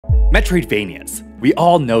Metroidvanias. We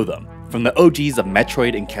all know them. From the OGs of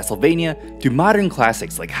Metroid and Castlevania to modern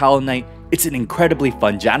classics like Hollow Knight, it's an incredibly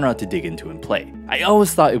fun genre to dig into and play. I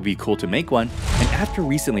always thought it would be cool to make one, and after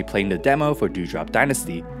recently playing the demo for Dewdrop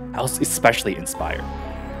Dynasty, I was especially inspired.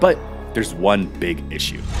 But there's one big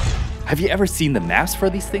issue. Have you ever seen the maps for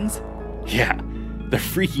these things? Yeah, they're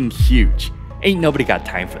freaking huge. Ain't nobody got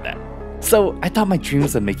time for that. So I thought my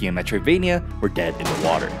dreams of making a Metroidvania were dead in the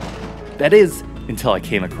water. That is, until I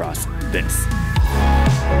came across this.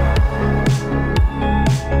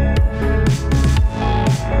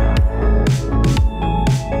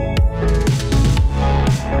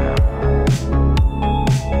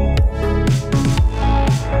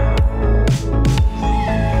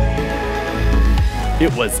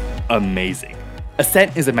 It was amazing.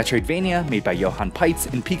 Ascent is a Metroidvania made by Johan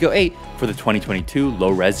Peitz in Pico 8 for the 2022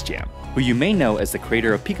 Low-Res Jam, who you may know as the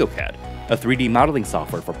creator of PicoCAD, a 3D modeling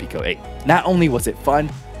software for Pico 8. Not only was it fun,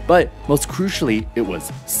 but most crucially, it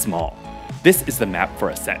was small. This is the map for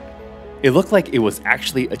Ascent. It looked like it was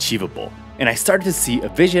actually achievable, and I started to see a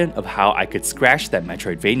vision of how I could scratch that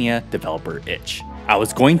Metroidvania developer itch. I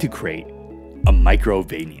was going to create a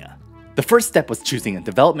Microvania. The first step was choosing a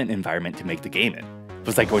development environment to make the game in.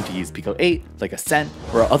 Was I going to use Pico 8, like Ascent,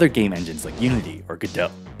 or other game engines like Unity or Godot?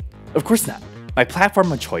 Of course not. My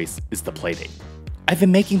platform of choice is the Playdate. I've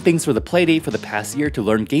been making things for the Playdate for the past year to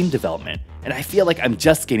learn game development, and I feel like I'm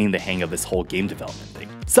just getting the hang of this whole game development thing.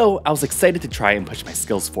 So I was excited to try and push my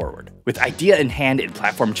skills forward. With idea in hand and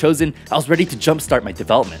platform chosen, I was ready to jumpstart my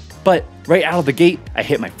development. But right out of the gate, I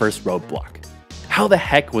hit my first roadblock. How the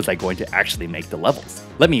heck was I going to actually make the levels?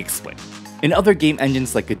 Let me explain. In other game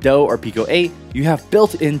engines like Godot or Pico 8, you have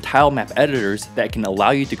built-in tile map editors that can allow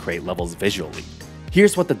you to create levels visually.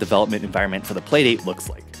 Here's what the development environment for the Playdate looks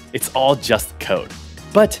like. It's all just code.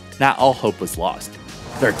 But not all hope was lost.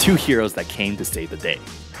 There are two heroes that came to save the day.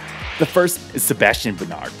 The first is Sebastian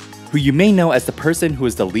Bernard, who you may know as the person who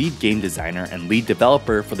is the lead game designer and lead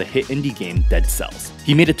developer for the hit indie game Dead Cells.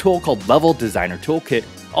 He made a tool called Level Designer Toolkit,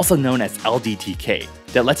 also known as LDTK,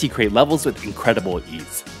 that lets you create levels with incredible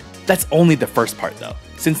ease. That's only the first part though,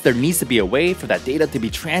 since there needs to be a way for that data to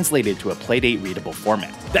be translated to a Playdate readable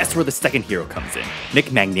format. That's where the second hero comes in,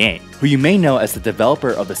 Nick Magnier, who you may know as the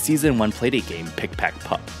developer of the Season 1 Playdate game Pick Pack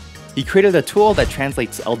Pup. He created a tool that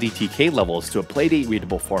translates LDTK levels to a Playdate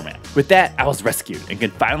readable format. With that, I was rescued and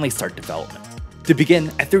could finally start development. To begin,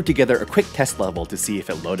 I threw together a quick test level to see if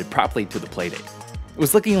it loaded properly to the Playdate. It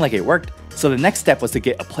was looking like it worked, so the next step was to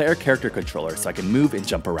get a player character controller so I can move and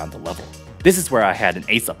jump around the level. This is where I had an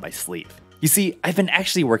ace up my sleeve. You see, I've been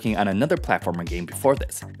actually working on another platformer game before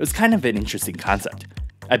this. It was kind of an interesting concept.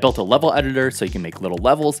 I built a level editor so you can make little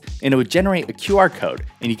levels, and it would generate a QR code,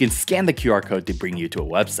 and you can scan the QR code to bring you to a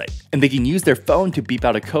website. And they can use their phone to beep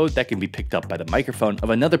out a code that can be picked up by the microphone of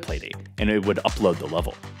another Playdate, and it would upload the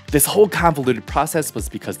level. This whole convoluted process was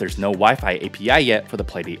because there's no Wi-Fi API yet for the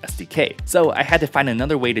Playdate SDK, so I had to find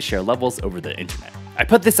another way to share levels over the internet. I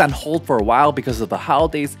put this on hold for a while because of the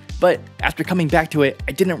holidays, but after coming back to it,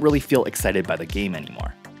 I didn't really feel excited by the game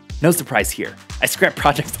anymore. No surprise here, I scrap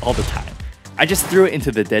projects all the time. I just threw it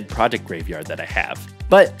into the dead project graveyard that I have,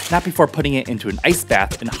 but not before putting it into an ice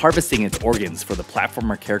bath and harvesting its organs for the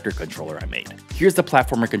platformer character controller I made. Here's the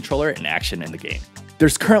platformer controller in action in the game.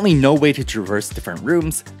 There's currently no way to traverse different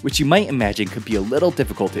rooms, which you might imagine could be a little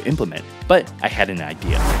difficult to implement, but I had an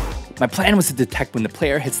idea. My plan was to detect when the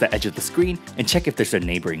player hits the edge of the screen and check if there's a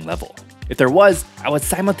neighboring level. If there was, I would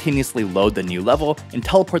simultaneously load the new level and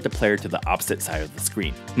teleport the player to the opposite side of the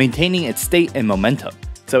screen, maintaining its state and momentum,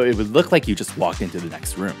 so it would look like you just walked into the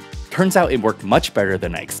next room. Turns out it worked much better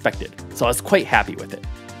than I expected, so I was quite happy with it.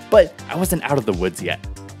 But I wasn't out of the woods yet.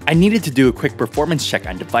 I needed to do a quick performance check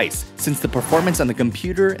on device, since the performance on the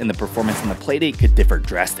computer and the performance on the Playdate could differ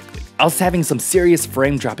drastically. I was having some serious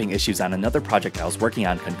frame dropping issues on another project I was working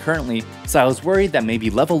on concurrently, so I was worried that maybe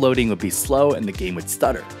level loading would be slow and the game would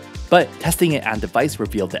stutter. But testing it on device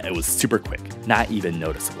revealed that it was super quick, not even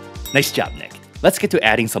noticeable. Nice job, Nick. Let's get to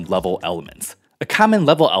adding some level elements. A common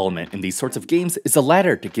level element in these sorts of games is a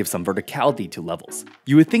ladder to give some verticality to levels.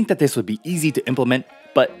 You would think that this would be easy to implement,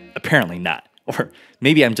 but apparently not. Or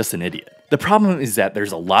maybe I'm just an idiot. The problem is that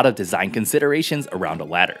there's a lot of design considerations around a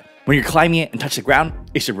ladder. When you're climbing it and touch the ground,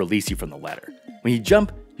 it should release you from the ladder. When you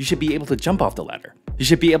jump, you should be able to jump off the ladder. You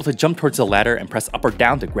should be able to jump towards the ladder and press up or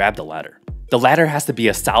down to grab the ladder. The ladder has to be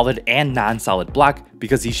a solid and non-solid block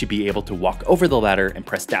because you should be able to walk over the ladder and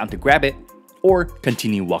press down to grab it, or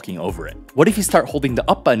continue walking over it. What if you start holding the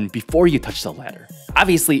up button before you touch the ladder?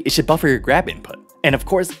 Obviously, it should buffer your grab input. And of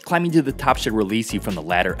course, climbing to the top should release you from the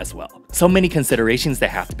ladder as well. So many considerations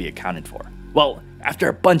that have to be accounted for. Well, After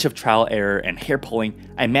a bunch of trial error and hair pulling,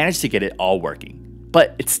 I managed to get it all working.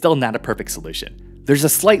 But it's still not a perfect solution. There's a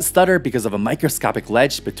slight stutter because of a microscopic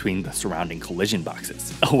ledge between the surrounding collision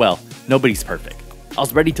boxes. Oh well, nobody's perfect. I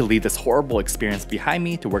was ready to leave this horrible experience behind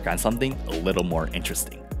me to work on something a little more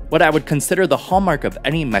interesting. What I would consider the hallmark of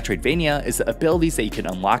any Metroidvania is the abilities that you can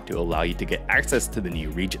unlock to allow you to get access to the new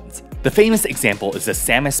regions. The famous example is the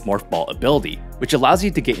Samus Morph Ball ability, which allows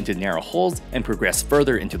you to get into narrow holes and progress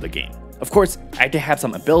further into the game. Of course, I had to have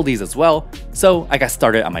some abilities as well, so I got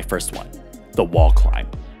started on my first one, the wall climb.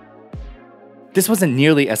 This wasn't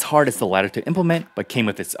nearly as hard as the latter to implement, but came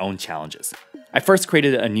with its own challenges. I first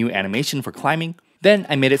created a new animation for climbing, then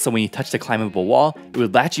I made it so when you touched a climbable wall, it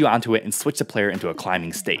would latch you onto it and switch the player into a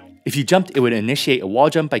climbing state. If you jumped, it would initiate a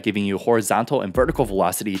wall jump by giving you horizontal and vertical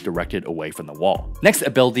velocity directed away from the wall. Next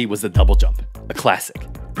ability was the double jump, a classic.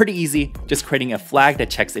 Pretty easy, just creating a flag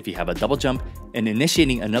that checks if you have a double jump, and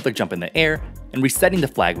initiating another jump in the air, and resetting the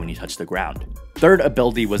flag when you touch the ground. Third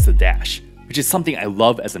ability was the dash, which is something I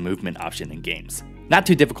love as a movement option in games. Not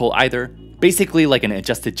too difficult either, basically like an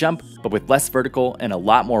adjusted jump, but with less vertical and a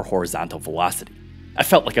lot more horizontal velocity. I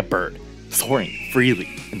felt like a bird, soaring freely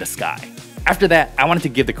in the sky. After that, I wanted to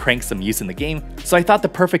give the crank some use in the game, so I thought the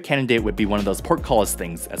perfect candidate would be one of those portcullis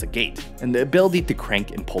things as a gate, and the ability to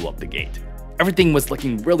crank and pull up the gate. Everything was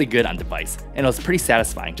looking really good on device, and it was pretty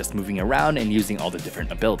satisfying just moving around and using all the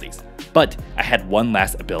different abilities. But I had one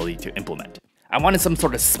last ability to implement. I wanted some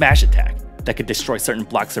sort of smash attack that could destroy certain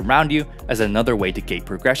blocks around you as another way to gate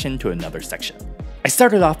progression to another section. I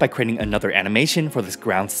started off by creating another animation for this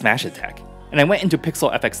ground smash attack, and I went into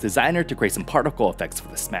Pixel FX Designer to create some particle effects for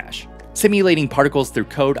the smash. Simulating particles through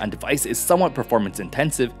code on device is somewhat performance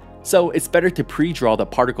intensive, so it's better to pre-draw the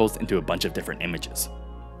particles into a bunch of different images.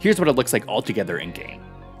 Here's what it looks like all together in game.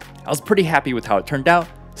 I was pretty happy with how it turned out,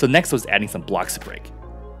 so next was adding some blocks to break.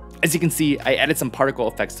 As you can see, I added some particle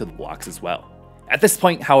effects to the blocks as well. At this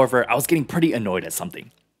point, however, I was getting pretty annoyed at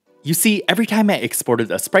something. You see, every time I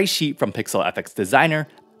exported a sprite sheet from Pixel FX Designer,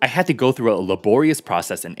 I had to go through a laborious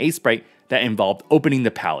process in Sprite that involved opening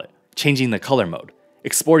the palette, changing the color mode,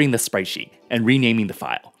 exporting the sprite sheet, and renaming the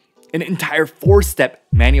file. An entire 4-step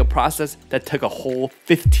manual process that took a whole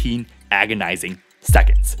 15 agonizing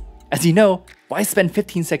seconds. As you know, why spend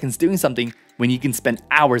 15 seconds doing something when you can spend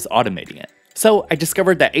hours automating it? So I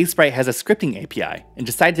discovered that Sprite has a scripting API and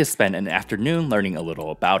decided to spend an afternoon learning a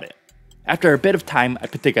little about it. After a bit of time, I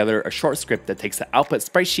put together a short script that takes the output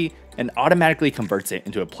sprite sheet and automatically converts it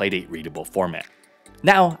into a Playdate readable format.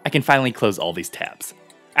 Now I can finally close all these tabs.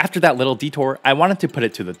 After that little detour, I wanted to put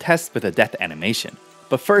it to the test with a death animation.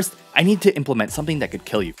 But first, I need to implement something that could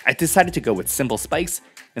kill you. I decided to go with simple spikes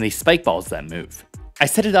and these spike balls that move. I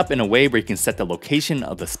set it up in a way where you can set the location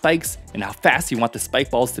of the spikes and how fast you want the spike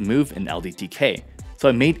balls to move in LDTK, so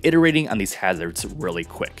I made iterating on these hazards really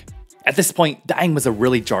quick. At this point, dying was a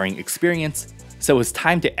really jarring experience, so it was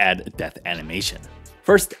time to add a death animation.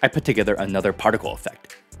 First, I put together another particle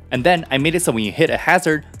effect, and then I made it so when you hit a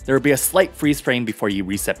hazard, there would be a slight freeze frame before you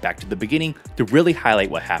reset back to the beginning to really highlight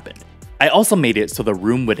what happened. I also made it so the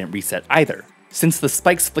room wouldn't reset either, since the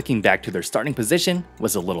spikes flicking back to their starting position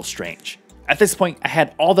was a little strange. At this point, I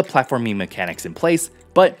had all the platforming mechanics in place,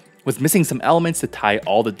 but was missing some elements to tie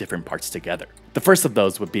all the different parts together. The first of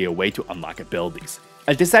those would be a way to unlock abilities.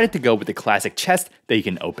 I decided to go with the classic chest that you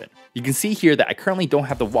can open. You can see here that I currently don't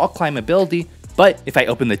have the wall climb ability, but if I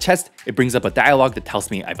open the chest, it brings up a dialogue that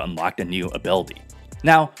tells me I've unlocked a new ability.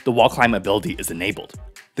 Now, the wall climb ability is enabled.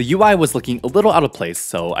 The UI was looking a little out of place,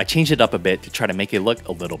 so I changed it up a bit to try to make it look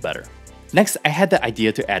a little better. Next, I had the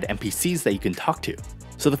idea to add NPCs that you can talk to.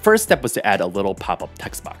 So the first step was to add a little pop-up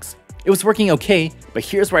text box. It was working okay, but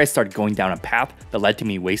here's where I started going down a path that led to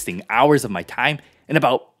me wasting hours of my time and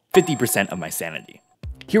about 50% of my sanity.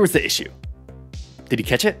 Here was the issue. Did you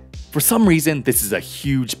catch it? For some reason, this is a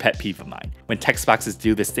huge pet peeve of mine, when text boxes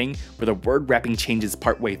do this thing where the word wrapping changes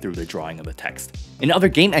partway through the drawing of the text. In other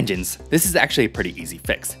game engines, this is actually a pretty easy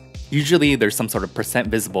fix. Usually there's some sort of %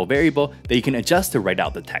 visible variable that you can adjust to write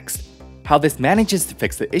out the text. How this manages to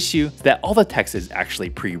fix the issue is that all the text is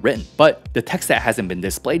actually pre-written, but the text that hasn't been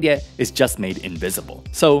displayed yet is just made invisible,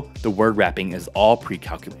 so the word wrapping is all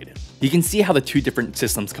pre-calculated. You can see how the two different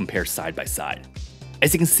systems compare side by side.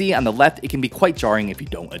 As you can see on the left, it can be quite jarring if you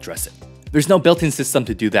don't address it. There's no built-in system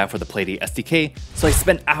to do that for the Playdate SDK, so I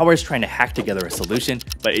spent hours trying to hack together a solution,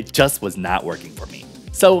 but it just was not working for me.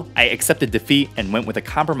 So I accepted defeat and went with a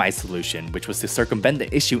compromise solution, which was to circumvent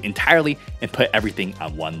the issue entirely and put everything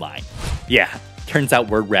on one line. Yeah, turns out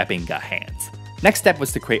word wrapping got hands. Next step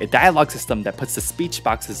was to create a dialogue system that puts the speech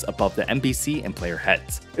boxes above the NPC and player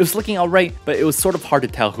heads. It was looking alright, but it was sort of hard to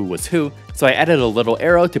tell who was who, so I added a little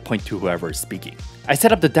arrow to point to whoever is speaking. I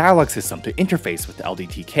set up the dialogue system to interface with the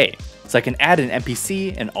LDTK, so I can add an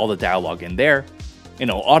NPC and all the dialogue in there, and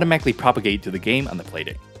it'll automatically propagate to the game on the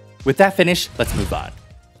Playdate. With that finished, let's move on.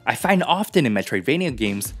 I find often in Metroidvania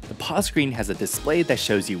games, the pause screen has a display that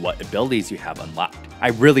shows you what abilities you have unlocked. I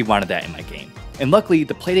really wanted that in my game. And luckily,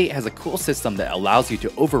 the Playdate has a cool system that allows you to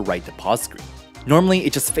overwrite the pause screen. Normally,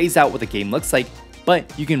 it just fades out what the game looks like,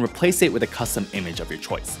 but you can replace it with a custom image of your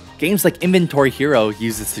choice. Games like Inventory Hero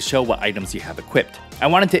use this to show what items you have equipped. I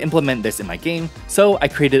wanted to implement this in my game, so I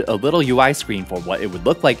created a little UI screen for what it would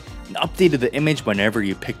look like and updated the image whenever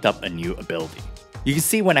you picked up a new ability. You can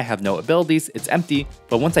see when I have no abilities, it's empty,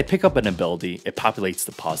 but once I pick up an ability, it populates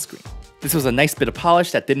the pause screen. This was a nice bit of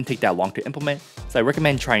polish that didn't take that long to implement, so I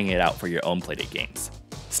recommend trying it out for your own Playdate games.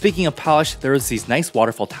 Speaking of polish, there was these nice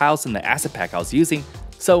waterfall tiles in the asset pack I was using,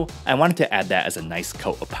 so I wanted to add that as a nice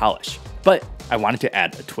coat of polish. But I wanted to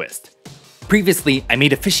add a twist. Previously, I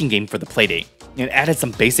made a fishing game for the Playdate, and added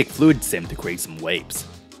some basic fluid sim to create some waves.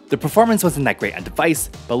 The performance wasn't that great on device,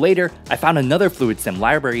 but later, I found another fluid sim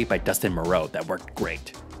library by Dustin Moreau that worked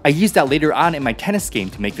great. I used that later on in my tennis game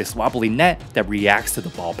to make this wobbly net that reacts to the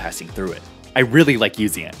ball passing through it. I really like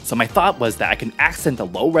using it, so my thought was that I can accent the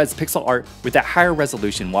low-res pixel art with that higher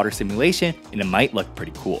resolution water simulation and it might look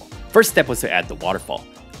pretty cool. First step was to add the waterfall.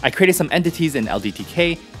 I created some entities in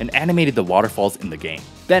LDTK and animated the waterfalls in the game.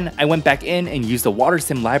 Then I went back in and used the water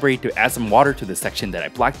sim library to add some water to the section that I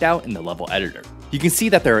blocked out in the level editor. You can see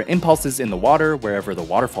that there are impulses in the water wherever the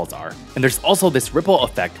waterfalls are, and there's also this ripple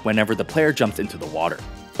effect whenever the player jumps into the water.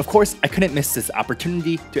 Of course, I couldn't miss this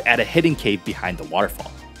opportunity to add a hidden cave behind the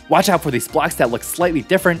waterfall. Watch out for these blocks that look slightly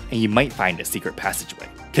different and you might find a secret passageway.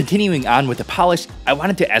 Continuing on with the polish, I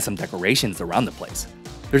wanted to add some decorations around the place.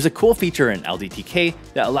 There's a cool feature in LDTK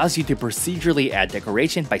that allows you to procedurally add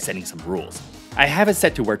decoration by setting some rules. I have it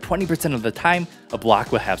set to where 20% of the time, a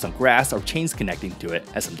block will have some grass or chains connecting to it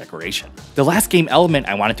as some decoration. The last game element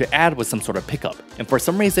I wanted to add was some sort of pickup, and for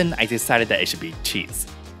some reason I decided that it should be cheese.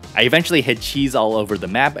 I eventually hid cheese all over the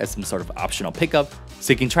map as some sort of optional pickup,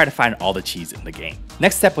 so you can try to find all the cheese in the game.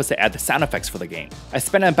 Next step was to add the sound effects for the game. I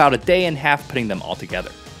spent about a day and a half putting them all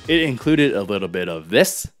together. It included a little bit of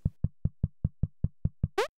this,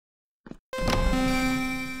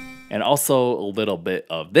 and also a little bit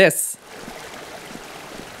of this,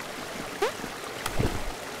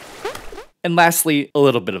 and lastly, a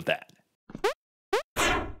little bit of that.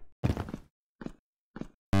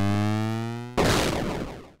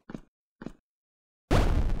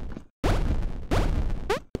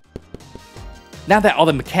 Now that all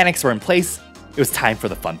the mechanics were in place, it was time for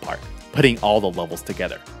the fun part, putting all the levels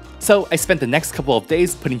together. So I spent the next couple of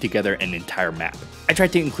days putting together an entire map. I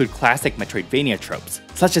tried to include classic Metroidvania tropes,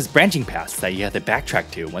 such as branching paths that you have to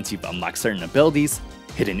backtrack to once you've unlocked certain abilities,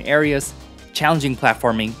 hidden areas, challenging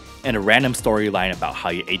platforming, and a random storyline about how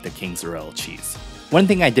you ate the king's royal cheese. One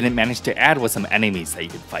thing I didn't manage to add was some enemies that you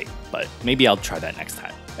could fight, but maybe I'll try that next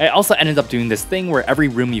time. I also ended up doing this thing where every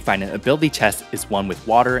room you find an ability chest is one with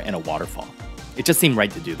water and a waterfall. It just seemed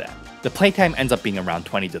right to do that. The playtime ends up being around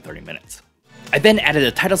 20 to 30 minutes. I then added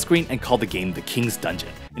a title screen and called the game The King's Dungeon,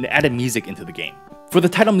 and added music into the game. For the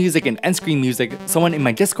title music and end screen music, someone in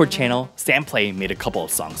my Discord channel, SamPlay, made a couple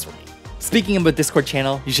of songs for me. Speaking of a Discord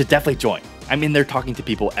channel, you should definitely join. I'm in there talking to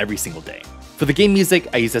people every single day. For the game music,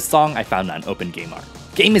 I used a song I found on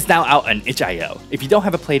OpenGameArt. Game is now out on itch.io. If you don't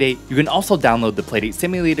have a Playdate, you can also download the Playdate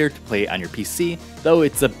simulator to play it on your PC, though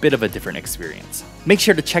it's a bit of a different experience. Make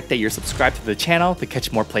sure to check that you're subscribed to the channel to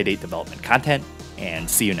catch more Playdate development content, and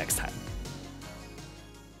see you next time.